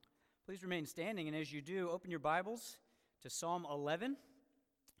Please remain standing, and as you do, open your Bibles to Psalm 11.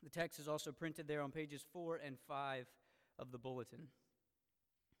 The text is also printed there on pages 4 and 5 of the bulletin.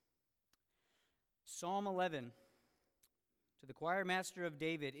 Psalm 11, to the choir master of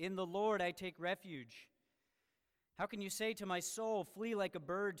David, "In the Lord I take refuge. How can you say to my soul, flee like a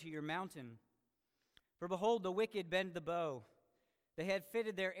bird to your mountain? For behold, the wicked bend the bow. They had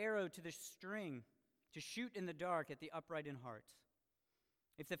fitted their arrow to the string, to shoot in the dark at the upright in heart.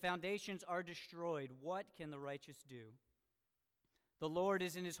 If the foundations are destroyed, what can the righteous do? The Lord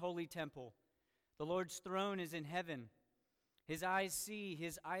is in his holy temple. The Lord's throne is in heaven. His eyes see,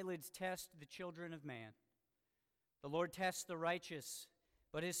 his eyelids test the children of man. The Lord tests the righteous,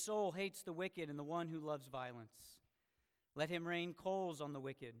 but his soul hates the wicked and the one who loves violence. Let him rain coals on the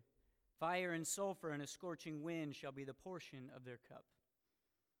wicked. Fire and sulfur and a scorching wind shall be the portion of their cup.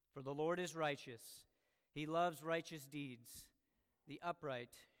 For the Lord is righteous. He loves righteous deeds. The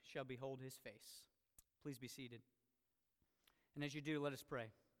upright shall behold his face." Please be seated. And as you do, let us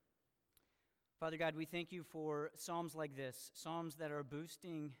pray. Father God, we thank you for psalms like this, psalms that are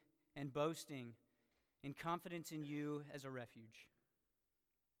boosting and boasting in confidence in you as a refuge.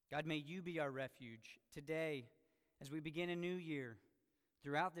 God, may you be our refuge today as we begin a new year,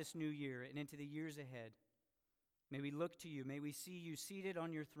 throughout this new year and into the years ahead. May we look to you. May we see you seated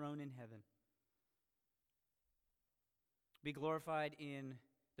on your throne in heaven. Be glorified in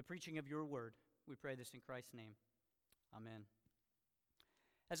the preaching of your word. We pray this in Christ's name. Amen.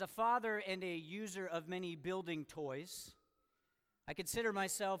 As a father and a user of many building toys, I consider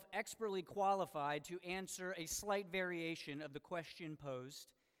myself expertly qualified to answer a slight variation of the question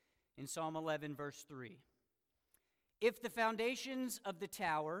posed in Psalm 11, verse 3. If the foundations of the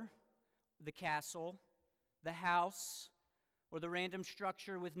tower, the castle, the house, or the random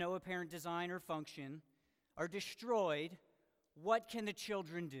structure with no apparent design or function are destroyed, what can the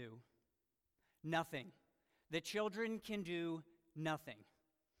children do? Nothing. The children can do nothing.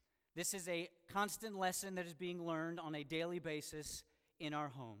 This is a constant lesson that is being learned on a daily basis in our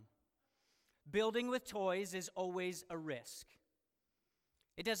home. Building with toys is always a risk.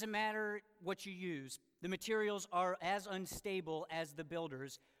 It doesn't matter what you use. The materials are as unstable as the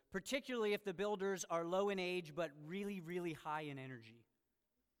builders, particularly if the builders are low in age but really, really high in energy.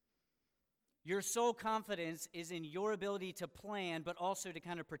 Your sole confidence is in your ability to plan, but also to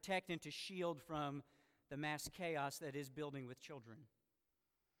kind of protect and to shield from the mass chaos that is building with children.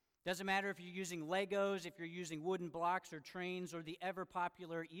 Doesn't matter if you're using Legos, if you're using wooden blocks or trains, or the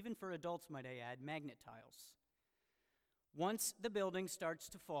ever-popular, even for adults might I add, magnet tiles. Once the building starts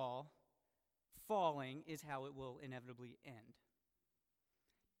to fall, falling is how it will inevitably end.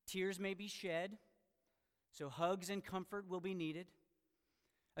 Tears may be shed, so hugs and comfort will be needed.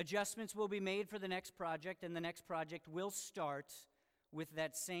 Adjustments will be made for the next project, and the next project will start with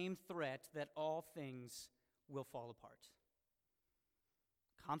that same threat that all things will fall apart.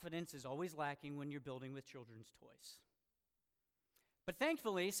 Confidence is always lacking when you're building with children's toys. But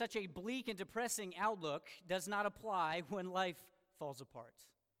thankfully, such a bleak and depressing outlook does not apply when life falls apart.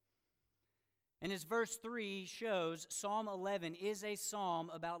 And as verse 3 shows, Psalm 11 is a psalm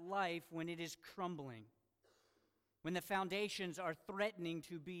about life when it is crumbling, when the foundations are threatening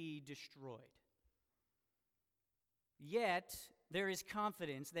to be destroyed. Yet, there is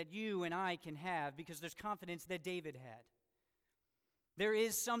confidence that you and I can have because there's confidence that David had. There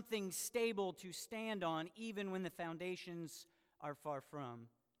is something stable to stand on even when the foundations are far from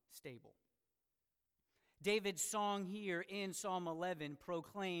stable. David's song here in Psalm 11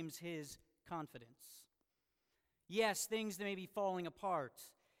 proclaims his confidence. Yes, things may be falling apart.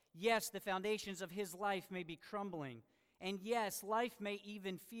 Yes, the foundations of his life may be crumbling. And yes, life may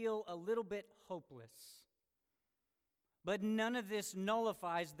even feel a little bit hopeless. But none of this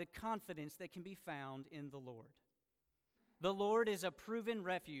nullifies the confidence that can be found in the Lord. The Lord is a proven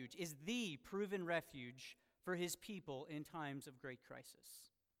refuge, is the proven refuge for his people in times of great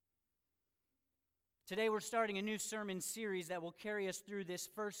crisis. Today we're starting a new sermon series that will carry us through this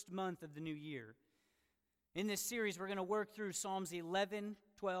first month of the new year. In this series, we're going to work through Psalms 11,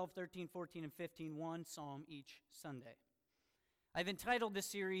 12, 13, 14, and 15, one psalm each Sunday. I've entitled this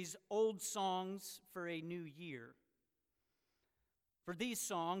series, Old Songs for a New Year. For these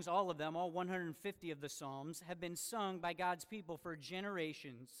songs, all of them, all 150 of the psalms, have been sung by God's people for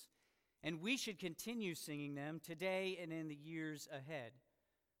generations, and we should continue singing them today and in the years ahead,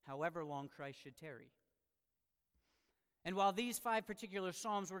 however long Christ should tarry. And while these 5 particular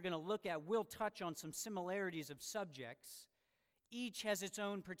psalms we're going to look at will touch on some similarities of subjects, each has its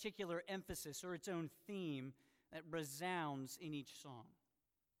own particular emphasis or its own theme that resounds in each song.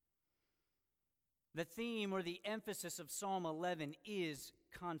 The theme or the emphasis of Psalm 11 is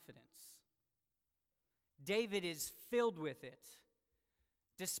confidence. David is filled with it,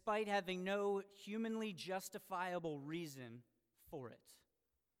 despite having no humanly justifiable reason for it.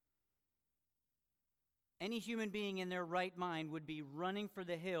 Any human being in their right mind would be running for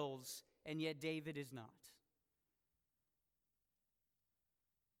the hills, and yet David is not.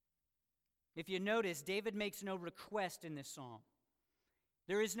 If you notice, David makes no request in this psalm.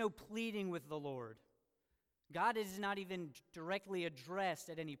 There is no pleading with the Lord. God is not even directly addressed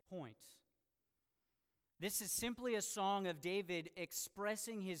at any point. This is simply a song of David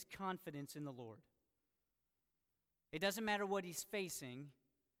expressing his confidence in the Lord. It doesn't matter what he's facing,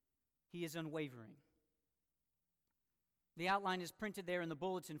 he is unwavering. The outline is printed there in the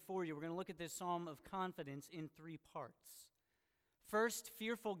bulletin for you. We're going to look at this psalm of confidence in 3 parts. First,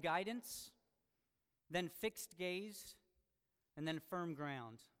 fearful guidance, then fixed gaze, and then firm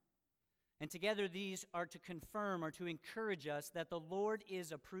ground. And together these are to confirm or to encourage us that the Lord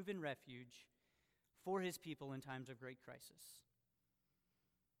is a proven refuge for his people in times of great crisis.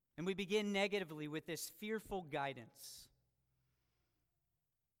 And we begin negatively with this fearful guidance.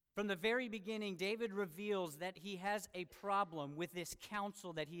 From the very beginning, David reveals that he has a problem with this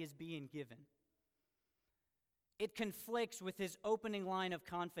counsel that he is being given. It conflicts with his opening line of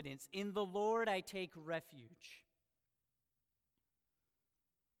confidence, "In the Lord I take refuge."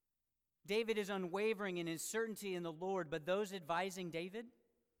 David is unwavering in his certainty in the Lord, but those advising David,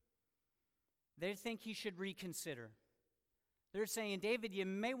 they think he should reconsider. They're saying, David, you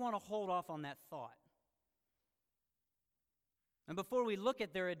may want to hold off on that thought. And before we look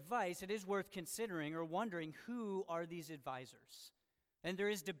at their advice, it is worth considering or wondering, who are these advisors? And there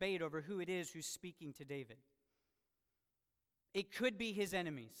is debate over who it is who's speaking to David. It could be his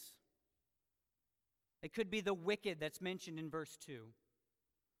enemies. It could be the wicked that's mentioned in verse 2.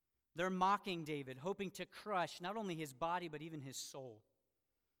 They're mocking David, hoping to crush not only his body, but even his soul,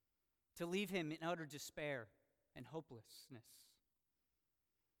 to leave him in utter despair and hopelessness.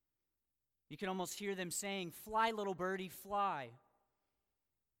 You can almost hear them saying, "Fly, little birdie, fly."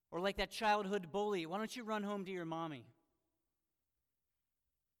 Or like that childhood bully, "Why don't you run home to your mommy?"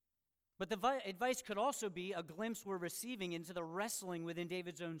 But the advice could also be a glimpse we're receiving into the wrestling within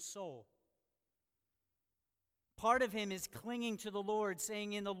David's own soul. Part of him is clinging to the Lord,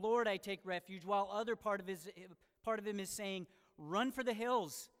 saying, "In the Lord I take refuge," while other part of him is saying, "Run for the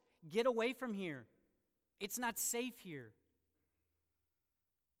hills. Get away from here. It's not safe here."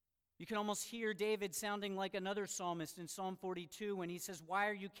 You can almost hear David sounding like another psalmist in Psalm 42 when he says, "Why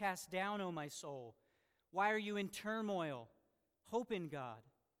are you cast down, O my soul? Why are you in turmoil? Hope in God."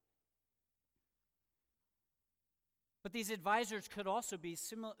 But these advisors could also be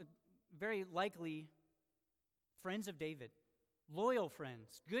very likely friends of David, loyal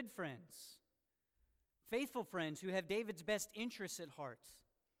friends, good friends, faithful friends who have David's best interests at heart.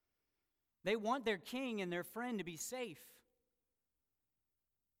 They want their king and their friend to be safe.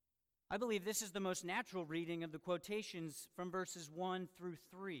 I believe this is the most natural reading of the quotations from verses 1 through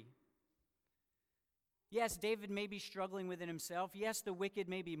 3. Yes, David may be struggling within himself. Yes, the wicked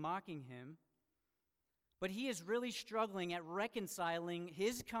may be mocking him. But he is really struggling at reconciling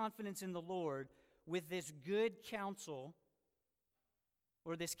his confidence in the Lord with this good counsel,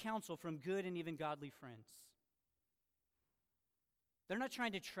 or this counsel from good and even godly friends. They're not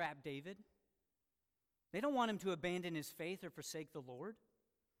trying to trap David. They don't want him to abandon his faith or forsake the Lord.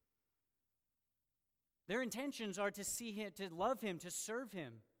 Their intentions are to see him, to love him, to serve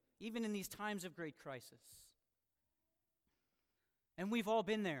him, even in these times of great crisis. And we've all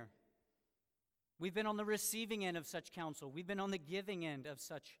been there. We've been on the receiving end of such counsel. We've been on the giving end of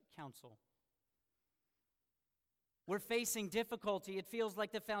such counsel. We're facing difficulty. It feels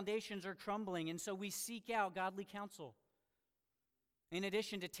like the foundations are crumbling, and so we seek out godly counsel, in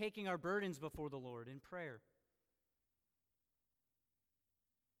addition to taking our burdens before the Lord in prayer.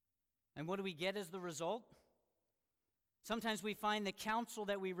 And what do we get as the result? Sometimes we find the counsel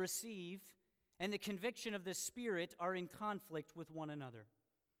that we receive and the conviction of the Spirit are in conflict with one another.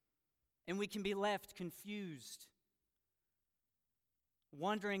 And we can be left confused,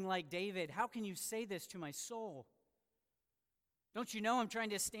 wondering like David, "How can you say this to my soul? Don't you know I'm trying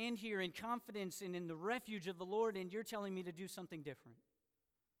to stand here in confidence and in the refuge of the Lord, and you're telling me to do something different?"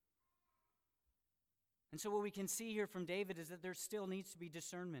 And so what we can see here from David is that there still needs to be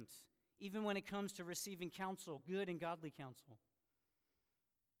discernment, even when it comes to receiving counsel, good and godly counsel.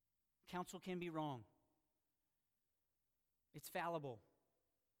 Counsel can be wrong. It's fallible.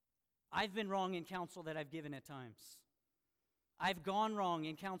 I've been wrong in counsel that I've given at times. I've gone wrong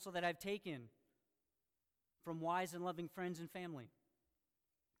in counsel that I've taken from wise and loving friends and family.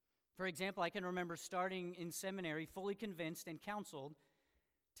 For example, I can remember starting in seminary fully convinced and counseled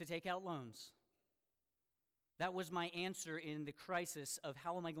to take out loans. That was my answer in the crisis of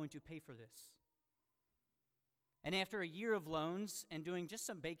how am I going to pay for this? And after a year of loans and doing just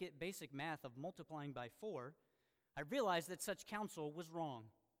some basic math of multiplying by 4, I realized that such counsel was wrong.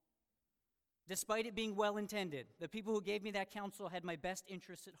 Despite it being well-intended, the people who gave me that counsel had my best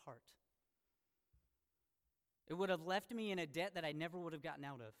interests at heart. It would have left me in a debt that I never would have gotten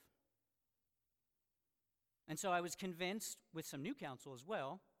out of. And so I was convinced, with some new counsel as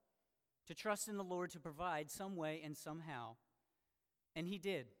well, to trust in the Lord to provide some way and somehow. And he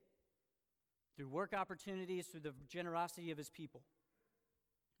did, through work opportunities, through the generosity of his people.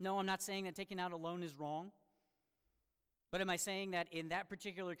 No, I'm not saying that taking out a loan is wrong. But am I saying that in that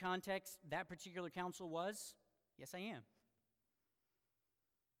particular context, that particular counsel was? Yes, I am.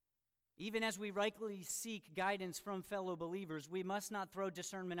 Even as we rightly seek guidance from fellow believers, we must not throw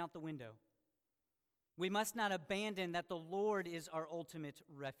discernment out the window. We must not abandon that the Lord is our ultimate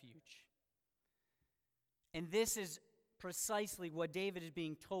refuge. And this is precisely what David is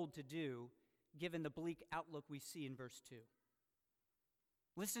being told to do, given the bleak outlook we see in verse 2.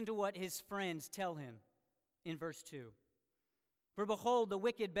 Listen to what his friends tell him in verse 2. For behold, the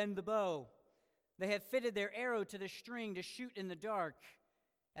wicked bend the bow. They have fitted their arrow to the string to shoot in the dark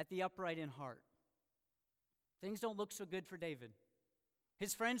at the upright in heart. Things don't look so good for David.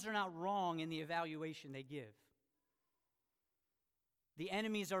 His friends are not wrong in the evaluation they give. The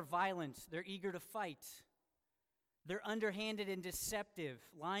enemies are violent. They're eager to fight. They're underhanded and deceptive,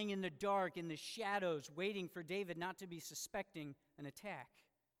 lying in the dark, in the shadows, waiting for David not to be suspecting an attack.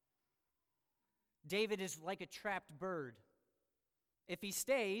 David is like a trapped bird. If he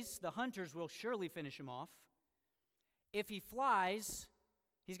stays, the hunters will surely finish him off. If he flies,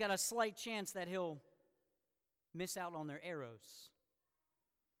 he's got a slight chance that he'll miss out on their arrows.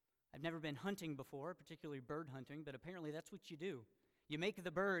 I've never been hunting before, particularly bird hunting, but apparently that's what you do. You make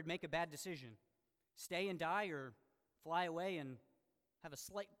the bird make a bad decision. Stay and die or fly away and have a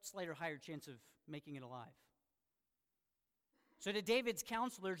slighter higher chance of making it alive. So to David's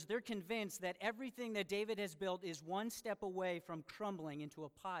counselors, they're convinced that everything that David has built is one step away from crumbling into a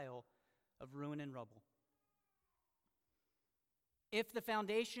pile of ruin and rubble. If the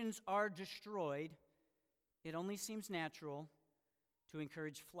foundations are destroyed, it only seems natural to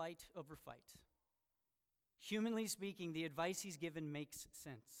encourage flight over fight. Humanly speaking, the advice he's given makes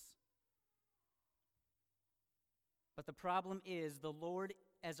sense. But the problem is, the Lord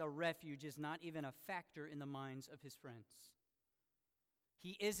as a refuge is not even a factor in the minds of his friends.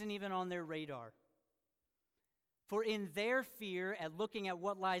 He isn't even on their radar. For in their fear at looking at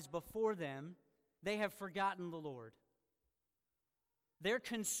what lies before them, they have forgotten the Lord. They're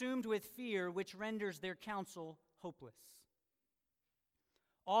consumed with fear, which renders their counsel hopeless.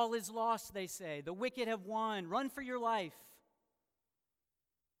 All is lost, they say. The wicked have won. Run for your life.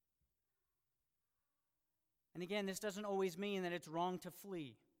 And again, this doesn't always mean that it's wrong to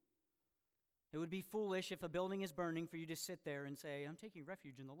flee. It would be foolish if a building is burning for you to sit there and say, I'm taking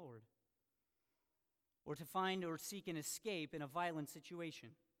refuge in the Lord. Or to find or seek an escape in a violent situation.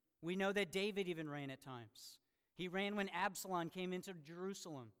 We know that David even ran at times. He ran when Absalom came into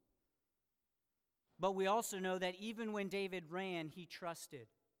Jerusalem. But we also know that even when David ran, he trusted.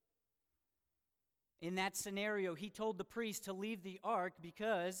 In that scenario, he told the priest to leave the ark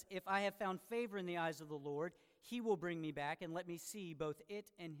because if I have found favor in the eyes of the Lord, he will bring me back and let me see both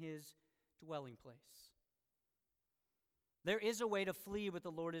it and his dwelling place. There is a way to flee with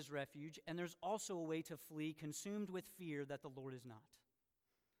the Lord as refuge, and there's also a way to flee consumed with fear that the Lord is not.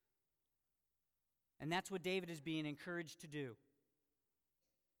 And that's what David is being encouraged to do.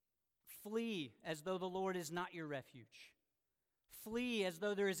 Flee as though the Lord is not your refuge. Flee as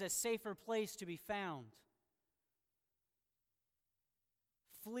though there is a safer place to be found.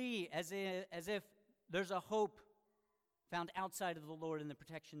 Flee as if there's a hope found outside of the Lord and the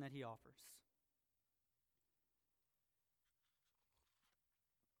protection that he offers.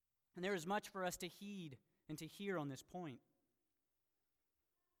 And there is much for us to heed and to hear on this point.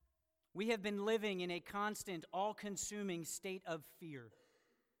 We have been living in a constant, all-consuming state of fear.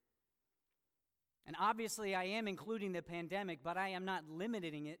 And obviously I am including the pandemic, but I am not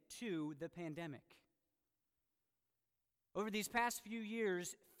limiting it to the pandemic. Over these past few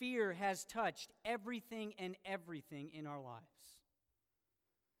years, fear has touched everything and everything in our lives.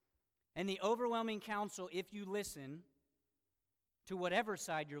 And the overwhelming counsel, if you listen to whatever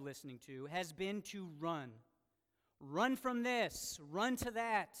side you're listening to, has been to run. Run from this, run to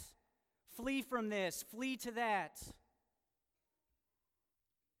that. Flee from this, flee to that.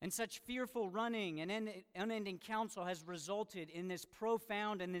 And such fearful running and unending counsel has resulted in this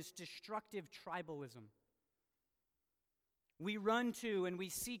profound and this destructive tribalism. We run to and we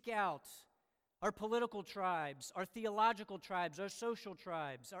seek out our political tribes, our theological tribes, our social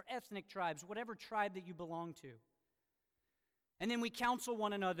tribes, our ethnic tribes, whatever tribe that you belong to. And then we counsel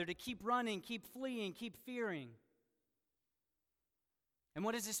one another to keep running, keep fleeing, keep fearing. And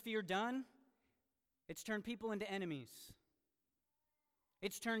what has this fear done? It's turned people into enemies.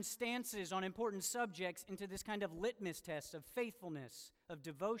 It's turned stances on important subjects into this kind of litmus test of faithfulness, of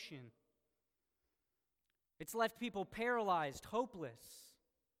devotion. It's left people paralyzed, hopeless.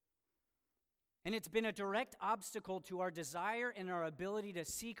 And it's been a direct obstacle to our desire and our ability to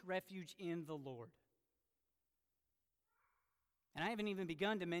seek refuge in the Lord. And I haven't even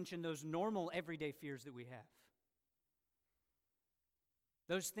begun to mention those normal, everyday fears that we have.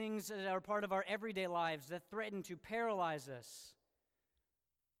 Those things that are part of our everyday lives that threaten to paralyze us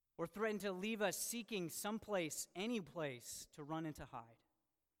or threaten to leave us seeking someplace, any place to run and to hide.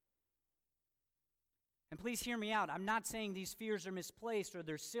 And please hear me out. I'm not saying these fears are misplaced or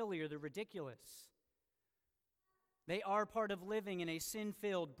they're silly or they're ridiculous. They are part of living in a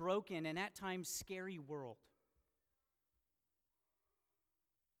sin-filled, broken, and at times scary world.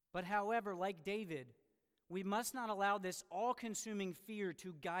 But however, like David, we must not allow this all-consuming fear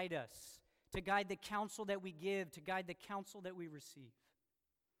to guide us, to guide the counsel that we give, to guide the counsel that we receive.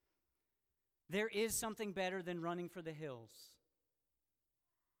 There is something better than running for the hills.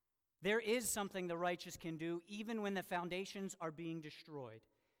 There is something the righteous can do even when the foundations are being destroyed,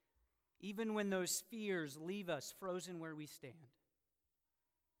 even when those fears leave us frozen where we stand.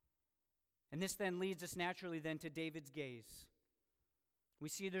 And this then leads us naturally then to David's gaze. We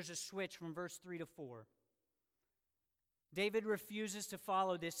see there's a switch from verse 3 to 4. David refuses to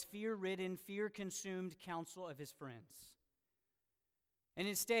follow this fear-ridden, fear-consumed counsel of his friends. And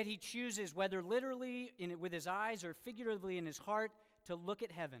instead he chooses, whether literally with his eyes or figuratively in his heart, to look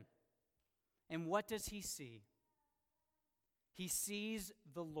at heaven. And what does he see? He sees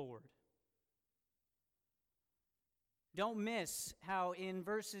the Lord. Don't miss how in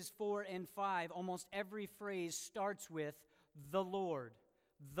verses 4 and 5, almost every phrase starts with the Lord,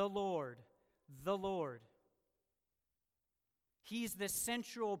 the Lord, the Lord. He's the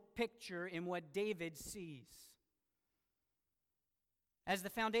central picture in what David sees. As the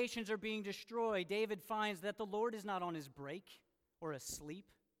foundations are being destroyed, David finds that the Lord is not on his break or asleep.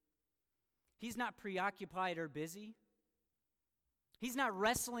 He's not preoccupied or busy. He's not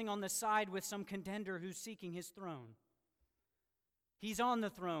wrestling on the side with some contender who's seeking his throne. He's on the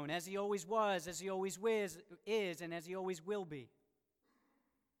throne, as he always was, as he always is, and as he always will be.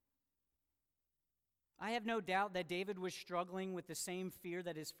 I have no doubt that David was struggling with the same fear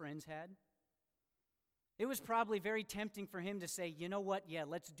that his friends had. It was probably very tempting for him to say, you know what, yeah,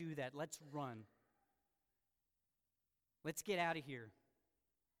 let's do that. Let's run. Let's get out of here.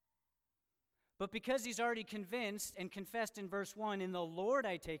 But because he's already convinced and confessed in verse 1, in the Lord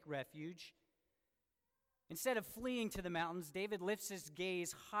I take refuge, instead of fleeing to the mountains, David lifts his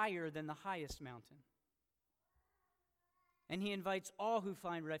gaze higher than the highest mountain. And he invites all who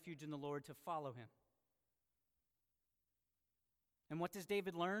find refuge in the Lord to follow him. And what does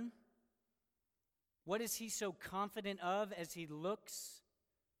David learn? What is he so confident of as he looks?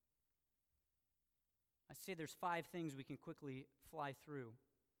 I say there's 5 things we can quickly fly through.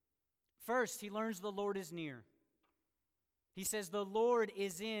 First, he learns the Lord is near. He says the Lord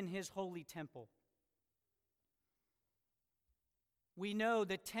is in his holy temple. We know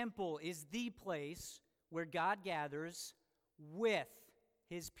the temple is the place where God gathers with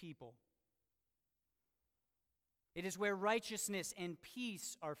his people. It is where righteousness and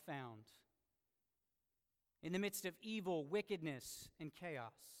peace are found in the midst of evil, wickedness, and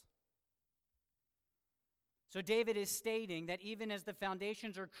chaos. So David is stating that even as the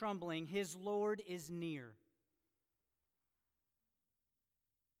foundations are crumbling, his Lord is near.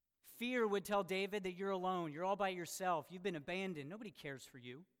 Fear would tell David that you're alone, you're all by yourself, you've been abandoned, nobody cares for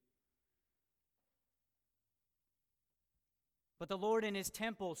you. But the Lord in his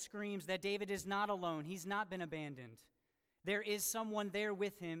temple screams that David is not alone, he's not been abandoned. There is someone there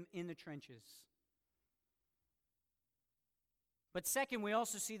with him in the trenches. But second, we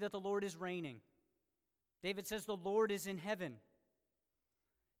also see that the Lord is reigning. David says the Lord is in heaven.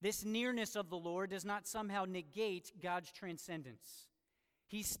 This nearness of the Lord does not somehow negate God's transcendence.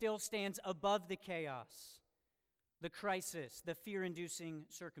 He still stands above the chaos, the crisis, the fear-inducing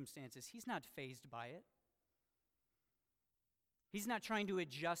circumstances. He's not fazed by it. He's not trying to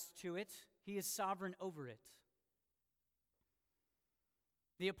adjust to it. He is sovereign over it.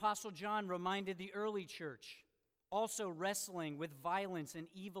 The Apostle John reminded the early church, also wrestling with violence and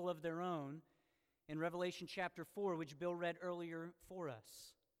evil of their own, in Revelation chapter 4, which Bill read earlier for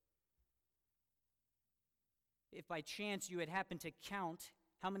us. if by chance you had happened to count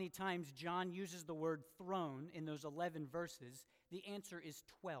how many times John uses the word throne in those 11 verses, the answer is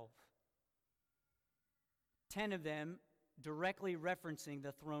 12. 10 of them directly referencing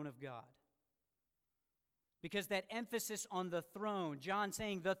the throne of God. Because that emphasis on the throne, John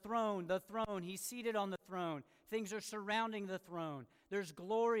saying the throne, he's seated on the throne. Things are surrounding the throne. There's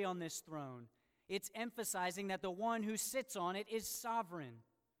glory on this throne. It's emphasizing that the one who sits on it is sovereign.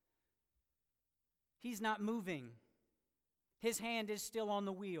 He's not moving. His hand is still on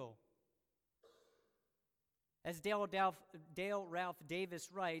the wheel. As Dale Ralph Davis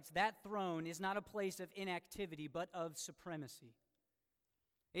writes, that throne is not a place of inactivity, but of supremacy.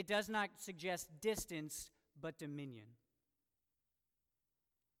 It does not suggest distance, but dominion.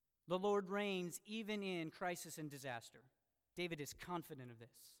 The Lord reigns even in crisis and disaster. David is confident of this.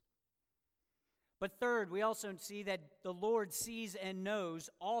 But third, we also see that the Lord sees and knows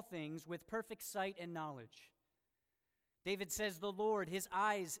all things with perfect sight and knowledge. David says the Lord, his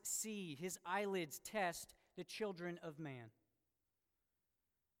eyes see, his eyelids test the children of man.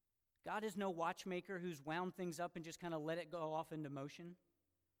 God is no watchmaker who's wound things up and just kind of let it go off into motion.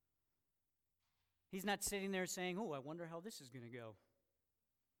 He's not sitting there saying, oh, I wonder how this is going to go.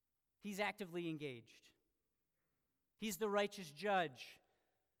 He's actively engaged. He's the righteous judge.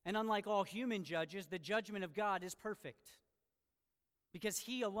 And unlike all human judges, the judgment of God is perfect. Because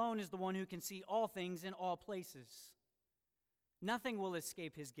he alone is the one who can see all things in all places. Nothing will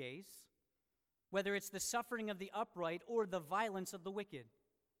escape his gaze, whether it's the suffering of the upright or the violence of the wicked.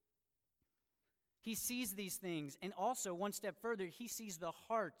 He sees these things, and also, one step further, he sees the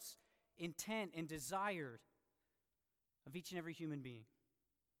hearts, intent, and desire of each and every human being.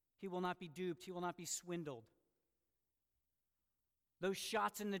 He will not be duped. He will not be swindled. Those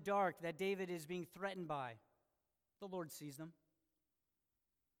shots in the dark that David is being threatened by, the Lord sees them.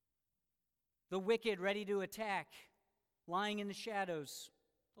 The wicked ready to attack, lying in the shadows,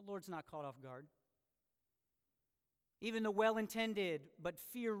 the Lord's not caught off guard. Even the well-intended but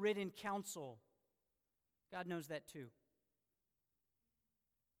fear-ridden counsel, God knows that too.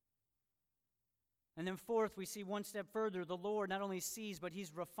 And then fourth, we see one step further, the Lord not only sees, but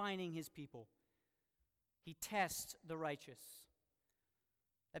he's refining his people. He tests the righteous.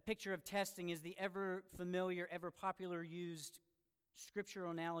 That picture of testing is the ever-familiar, ever-popular used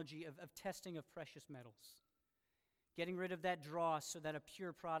scriptural analogy of testing of precious metals. Getting rid of that dross so that a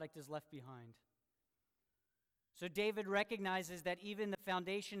pure product is left behind. So David recognizes that even the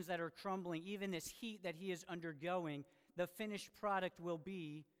foundations that are crumbling, even this heat that he is undergoing, the finished product will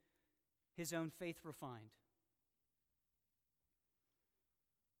be his own faith refined.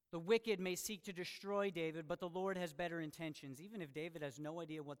 The wicked may seek to destroy David, but the Lord has better intentions, even if David has no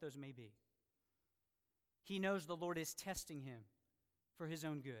idea what those may be. He knows the Lord is testing him for his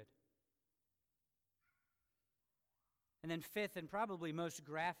own good. And then fifth, and probably most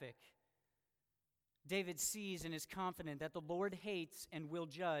graphic, David sees and is confident that the Lord hates and will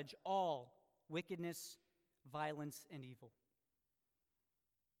judge all wickedness, violence, and evil.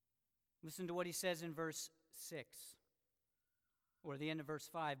 Listen to what he says in verse 6, or the end of verse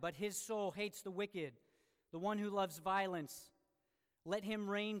 5. But his soul hates the wicked, the one who loves violence. Let him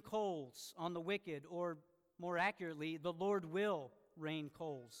rain coals on the wicked, or more accurately, the Lord will rain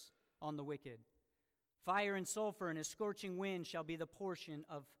coals on the wicked. Fire and sulfur and a scorching wind shall be the portion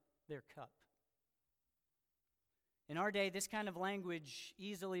of their cup. In our day, this kind of language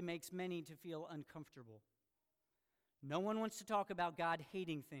easily makes many to feel uncomfortable. No one wants to talk about God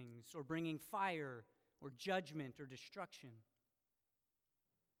hating things or bringing fire or judgment or destruction.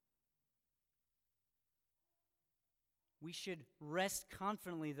 We should rest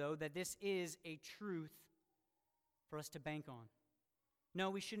confidently, though, that this is a truth for us to bank on.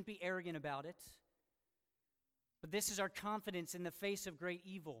 No, we shouldn't be arrogant about it. But this is our confidence in the face of great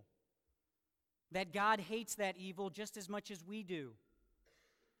evil. That God hates that evil just as much as we do.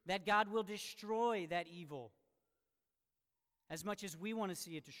 That God will destroy that evil as much as we want to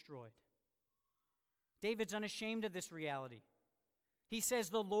see it destroyed. David's unashamed of this reality. He says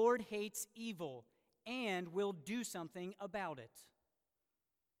the Lord hates evil and will do something about it.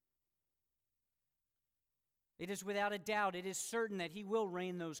 It is without a doubt, it is certain that he will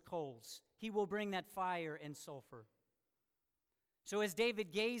rain those coals. He will bring that fire and sulfur. So as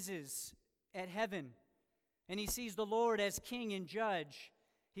David gazes at heaven and he sees the Lord as king and judge,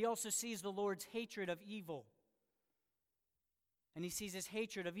 he also sees the Lord's hatred of evil. And he sees his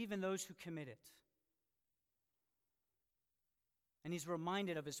hatred of even those who commit it. And he's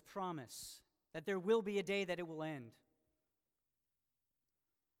reminded of his promise that there will be a day that it will end.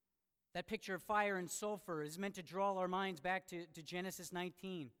 That picture of fire and sulfur is meant to draw our minds back to Genesis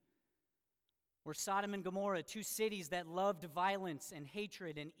 19. Or Sodom and Gomorrah, two cities that loved violence and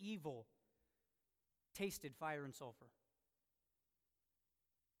hatred and evil, tasted fire and sulfur.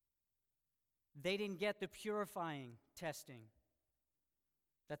 They didn't get the purifying testing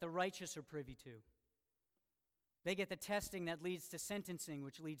that the righteous are privy to. They get the testing that leads to sentencing,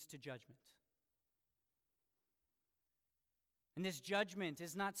 which leads to judgment. And this judgment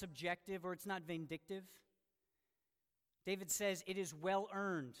is not subjective or it's not vindictive. David says it is well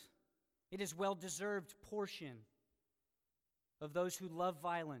earned. It is well-deserved portion of those who love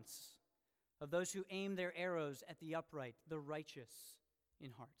violence, of those who aim their arrows at the upright, the righteous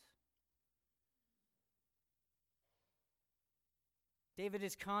in heart. David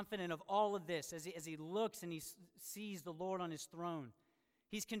is confident of all of this as he looks and he sees the Lord on his throne.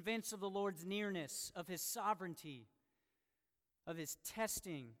 He's convinced of the Lord's nearness, of his sovereignty, of his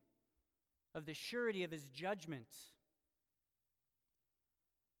testing, of the surety of his judgment.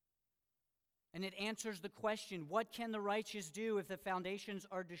 And it answers the question, what can the righteous do if the foundations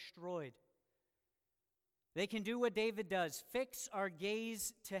are destroyed? They can do what David does, fix our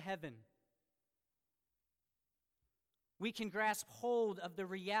gaze to heaven. We can grasp hold of the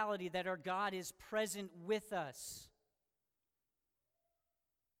reality that our God is present with us,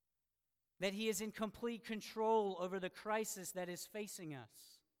 that he is in complete control over the crisis that is facing us.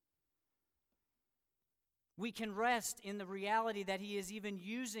 We can rest in the reality that he is even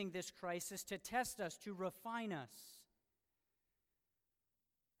using this crisis to test us, to refine us.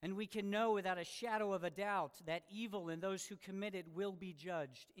 And we can know without a shadow of a doubt that evil and those who commit it will be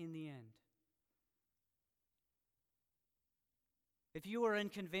judged in the end. If you are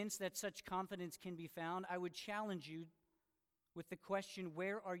unconvinced that such confidence can be found, I would challenge you with the question,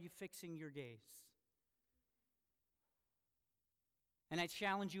 where are you fixing your gaze? And I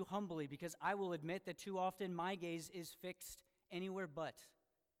challenge you humbly, because I will admit that too often my gaze is fixed anywhere but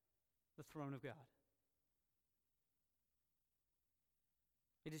the throne of God.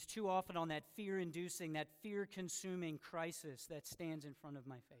 It is too often on that fear-inducing, that fear-consuming crisis that stands in front of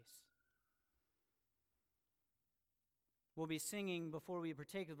my face. We'll be singing, before we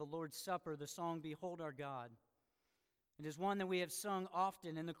partake of the Lord's Supper, the song, Behold Our God. It is one that we have sung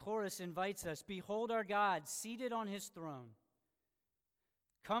often, and the chorus invites us, Behold our God, seated on his throne.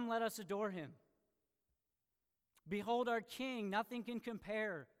 Come, let us adore him. Behold our King, nothing can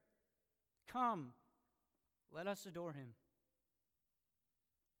compare. Come, let us adore him.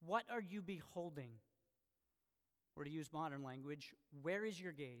 What are you beholding? Or to use modern language, where is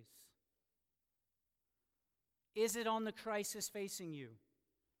your gaze? Is it on the crisis facing you?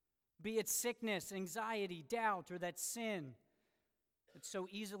 Be it sickness, anxiety, doubt, or that sin that so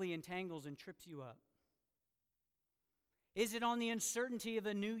easily entangles and trips you up? Is it on the uncertainty of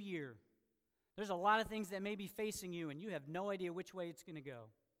a new year? There's a lot of things that may be facing you, and you have no idea which way it's going to go.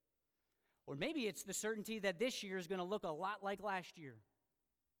 Or maybe it's the certainty that this year is going to look a lot like last year.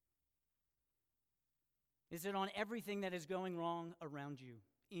 Is it on everything that is going wrong around you,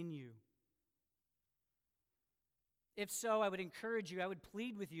 in you? If so, I would encourage you, I would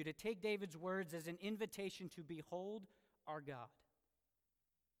plead with you to take David's words as an invitation to behold our God.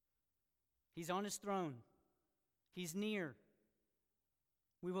 He's on his throne. He's near.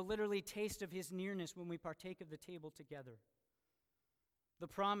 We will literally taste of his nearness when we partake of the table together. The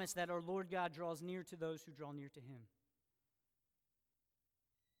promise that our Lord God draws near to those who draw near to him.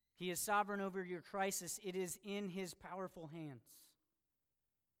 He is sovereign over your crisis. It is in his powerful hands.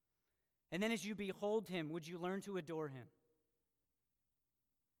 And then as you behold him, would you learn to adore him?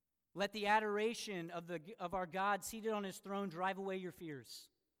 Let the adoration of our God seated on his throne drive away your fears.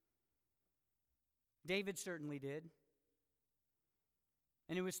 David certainly did.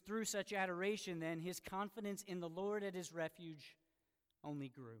 And it was through such adoration then his confidence in the Lord as his refuge only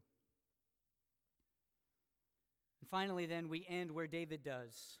grew. And finally then we end where David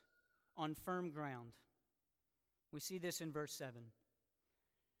does, on firm ground. We see this in verse 7.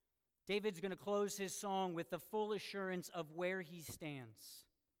 David's going to close his song with the full assurance of where he stands.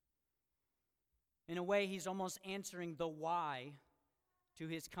 In a way, he's almost answering the why to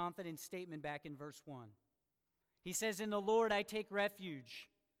his confident statement back in verse 1. He says, in the Lord I take refuge.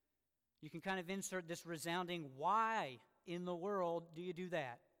 You can kind of insert this resounding, why in the world do you do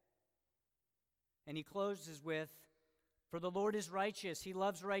that? And he closes with, for the Lord is righteous, he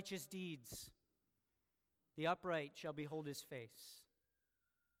loves righteous deeds. The upright shall behold his face.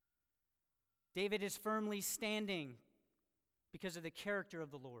 David is firmly standing because of the character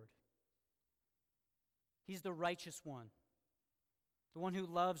of the Lord. He's the righteous one, the one who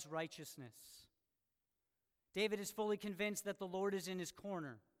loves righteousness. David is fully convinced that the Lord is in his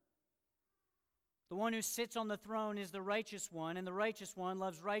corner. The one who sits on the throne is the righteous one, and the righteous one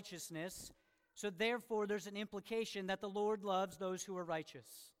loves righteousness, So therefore, there's an implication that the Lord loves those who are righteous.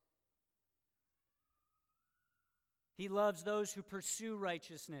 He loves those who pursue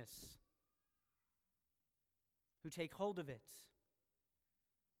righteousness, who take hold of it.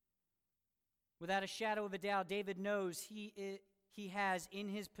 Without a shadow of a doubt, David knows he has in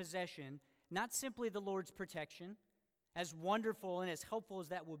his possession not simply the Lord's protection, as wonderful and as helpful as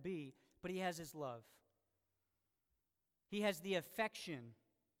that will be, but he has his love. He has the affection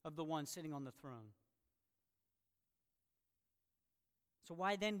of the one sitting on the throne. So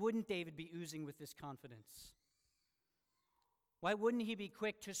why then wouldn't David be oozing with this confidence? Why wouldn't he be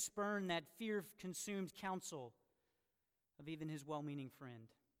quick to spurn that fear-consumed counsel of even his well-meaning friend?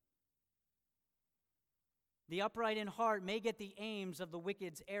 The upright in heart may get the aims of the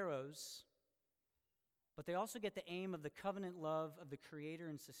wicked's arrows, but they also get the aim of the covenant love of the Creator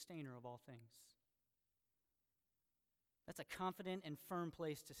and Sustainer of all things. That's a confident and firm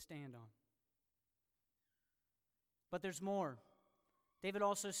place to stand on. But there's more. David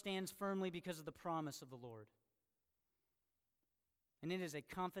also stands firmly because of the promise of the Lord. And it is a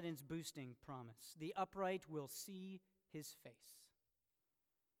confidence-boosting promise. The upright will see his face.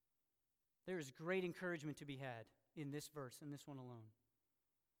 There is great encouragement to be had in this verse, in this one alone.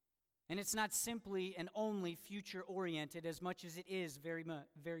 And it's not simply and only future-oriented as much as it is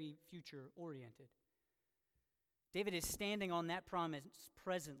very future-oriented. David is standing on that promise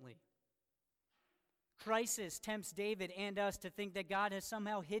presently. Crisis tempts David and us to think that God has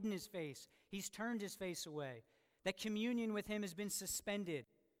somehow hidden his face. He's turned his face away. That communion with him has been suspended.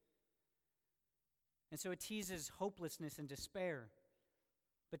 And so it teases hopelessness and despair.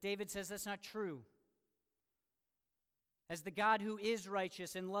 But David says that's not true. As the God who is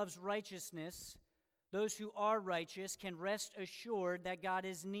righteous and loves righteousness, those who are righteous can rest assured that God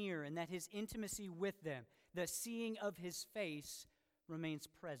is near and that his intimacy with them, the seeing of his face, remains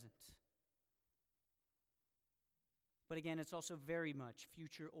present. But again, it's also very much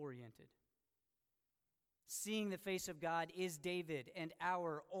future-oriented. Seeing the face of God is David and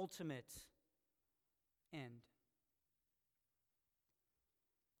our ultimate end.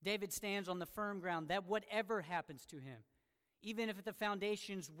 David stands on the firm ground that whatever happens to him, even if the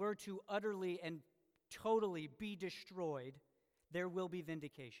foundations were to utterly and totally be destroyed, there will be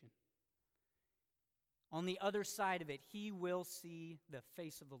vindication. On the other side of it, he will see the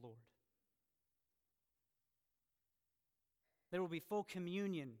face of the Lord. There will be full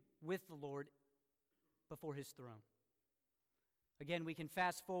communion with the Lord before his throne. Again, we can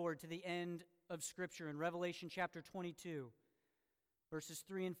fast forward to the end of Scripture in Revelation chapter 22, verses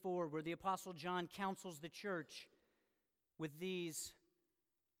 3 and 4, where the Apostle John counsels the church with these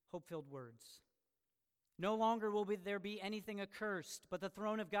hope-filled words. No longer will there be anything accursed, but the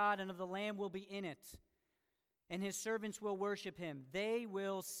throne of God and of the Lamb will be in it, and his servants will worship him. They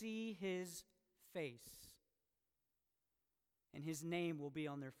will see his face, and his name will be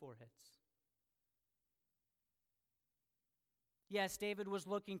on their foreheads. Yes, David was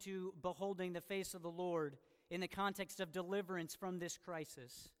looking to beholding the face of the Lord in the context of deliverance from this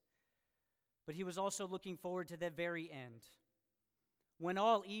crisis. But he was also looking forward to the very end, when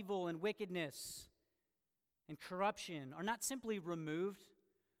all evil and wickedness and corruption are not simply removed,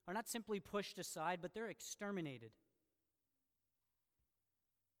 are not simply pushed aside, but they're exterminated.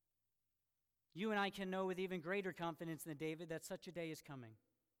 You and I can know with even greater confidence than David that such a day is coming.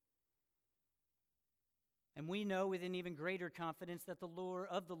 And we know with an even greater confidence that the lure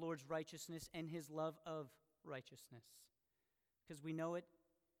of the Lord's righteousness and his love of righteousness, because we know it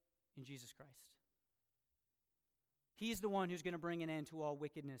in Jesus Christ. He's the one who's going to bring an end to all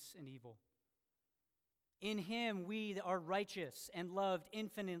wickedness and evil. In him we are righteous and loved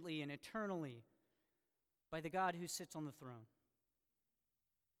infinitely and eternally by the God who sits on the throne.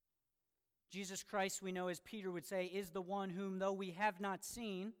 Jesus Christ, we know, as Peter would say, is the one whom, though we have not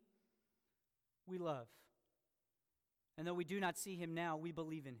seen, we love. And though we do not see him now, we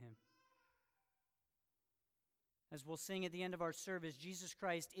believe in him. As we'll sing at the end of our service, Jesus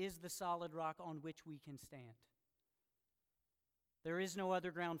Christ is the solid rock on which we can stand. There is no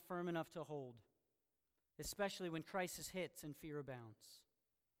other ground firm enough to hold, especially when crisis hits and fear abounds.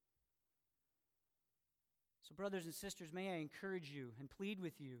 So, brothers and sisters, may I encourage you and plead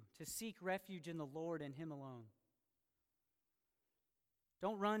with you to seek refuge in the Lord and him alone.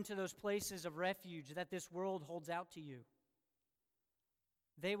 Don't run to those places of refuge that this world holds out to you.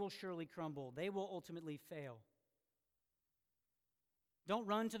 They will surely crumble. They will ultimately fail. Don't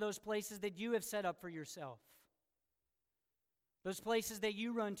run to those places that you have set up for yourself. Those places that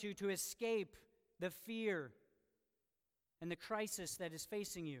you run to escape the fear and the crisis that is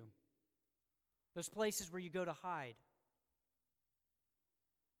facing you. Those places where you go to hide.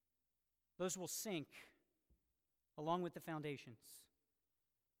 Those will sink along with the foundations.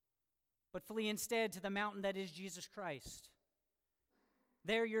 But flee instead to the mountain that is Jesus Christ.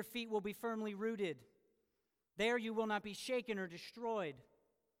 There your feet will be firmly rooted. There you will not be shaken or destroyed,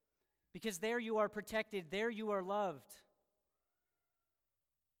 because there you are protected, there you are loved.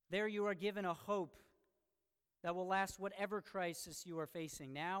 There you are given a hope that will last whatever crisis you are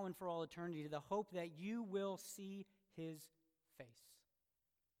facing, now and for all eternity, the hope that you will see his face.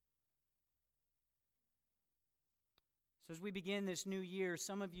 So as we begin this new year,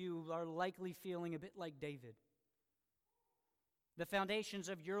 some of you are likely feeling a bit like David. The foundations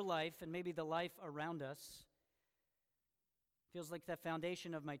of your life, and maybe the life around us, feels like the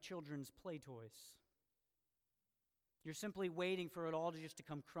foundation of my children's play toys. You're simply waiting for it all to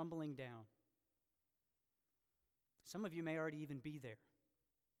come crumbling down. Some of you may already even be there.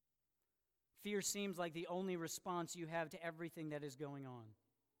 Fear seems like the only response you have to everything that is going on.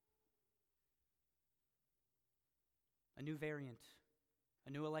 A new variant,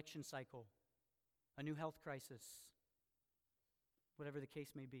 a new election cycle, a new health crisis, whatever the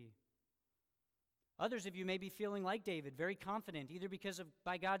case may be. Others of you may be feeling like David, very confident, either because of,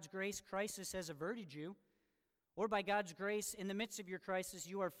 by God's grace, crisis has averted you, or by God's grace, in the midst of your crisis,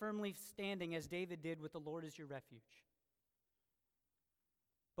 you are firmly standing as David did with the Lord as your refuge.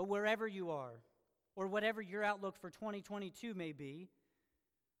 But wherever you are, or whatever your outlook for 2022 may be,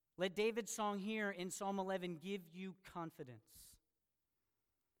 let David's song here in Psalm 11 give you confidence.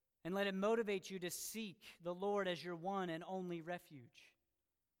 And let it motivate you to seek the Lord as your one and only refuge.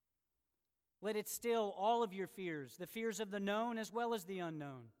 Let it still all of your fears, the fears of the known as well as the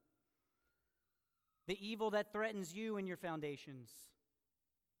unknown, the evil that threatens you and your foundations.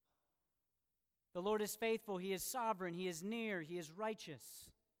 The Lord is faithful, he is sovereign, he is near, he is righteous.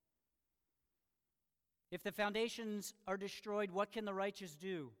 If the foundations are destroyed, what can the righteous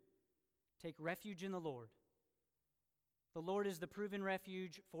do? Take refuge in the Lord. The Lord is the proven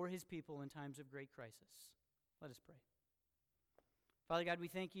refuge for his people in times of great crisis. Let us pray. Father God, we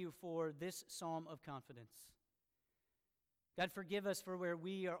thank you for this psalm of confidence. God, forgive us for where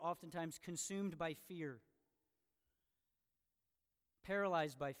we are oftentimes consumed by fear,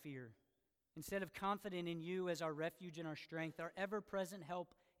 paralyzed by fear, instead of confident in you as our refuge and our strength, our ever-present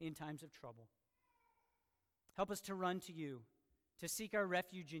help in times of trouble. Help us to run to you, to seek our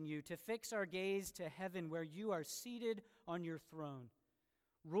refuge in you, to fix our gaze to heaven where you are seated on your throne,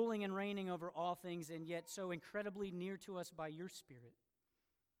 ruling and reigning over all things, and yet so incredibly near to us by your Spirit.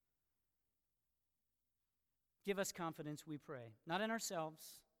 Give us confidence, we pray, not in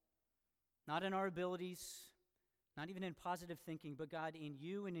ourselves, not in our abilities, not even in positive thinking, but God, in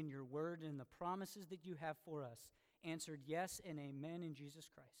you and in your word and the promises that you have for us, answered yes and amen in Jesus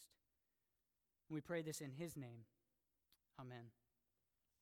Christ. And we pray this in his name. Amen.